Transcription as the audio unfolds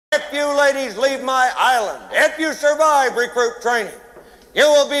if you ladies leave my island, if you survive recruit training, you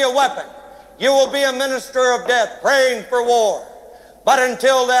will be a weapon. You will be a minister of death praying for war. But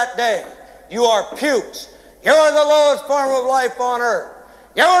until that day, you are pukes. You are the lowest form of life on earth.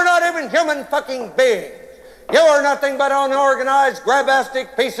 You are not even human fucking beings. You are nothing but unorganized,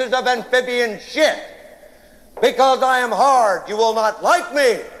 grabastic pieces of amphibian shit. Because I am hard, you will not like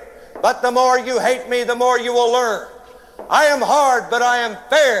me. But the more you hate me, the more you will learn. I am hard, but I am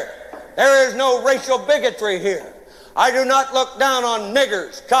fair. There is no racial bigotry here. I do not look down on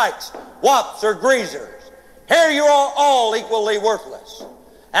niggers, kikes, wops, or greasers. Here you are all equally worthless.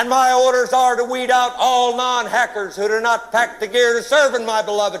 And my orders are to weed out all non-hackers who do not pack the gear to serve in my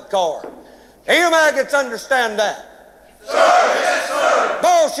beloved corps. Do you maggots understand that? Sir, yes, sir.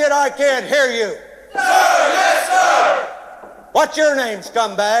 Bullshit, I can't hear you. Sir, yes, sir. What's your name,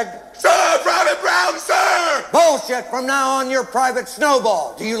 scumbag? Sir, Private Brown, sir. Bullshit, from now on you're Private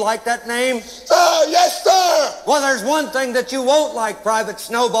Snowball. Do you like that name? Sir, yes, sir. Well, there's one thing that you won't like, Private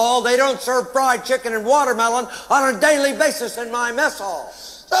Snowball. They don't serve fried chicken and watermelon on a daily basis in my mess hall.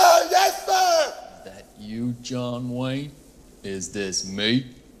 Sir, yes, sir. Is that you, John Wayne? Is this me?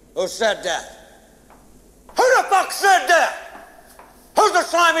 Who said that? Who the fuck said that? Who's the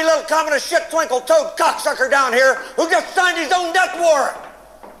slimy little communist shit twinkle-toed cocksucker down here who just signed his own death warrant?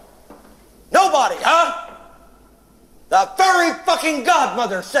 Nobody, huh? The very fucking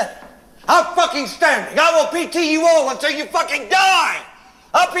godmother said it. I'm fucking standing. I will PT you all until you fucking die.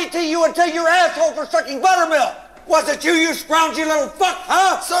 I'll PT you until your assholes are sucking buttermilk. Was it you, you scroungy little fuck,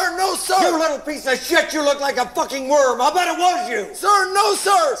 huh? Sir, no, sir. You little piece of shit, you look like a fucking worm. I bet it was you. Sir, no,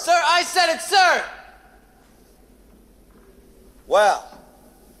 sir. Sir, I said it, sir. Well,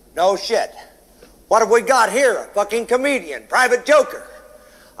 no shit. What have we got here? A fucking comedian, private joker.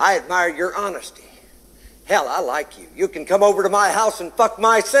 I admire your honesty. Hell, I like you. You can come over to my house and fuck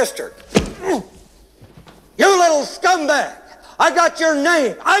my sister. You little scumbag. I got your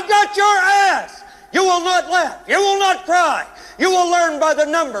name. I got your ass. You will not laugh. You will not cry. You will learn by the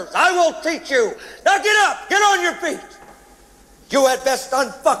numbers. I will teach you. Now get up. Get on your feet. You had best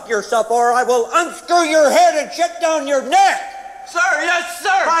unfuck yourself or I will unscrew your head and shut down your neck. Sir, yes,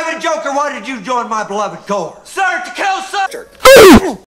 sir. Private Joker, why did you join my beloved corps? Sir, to kill, sir.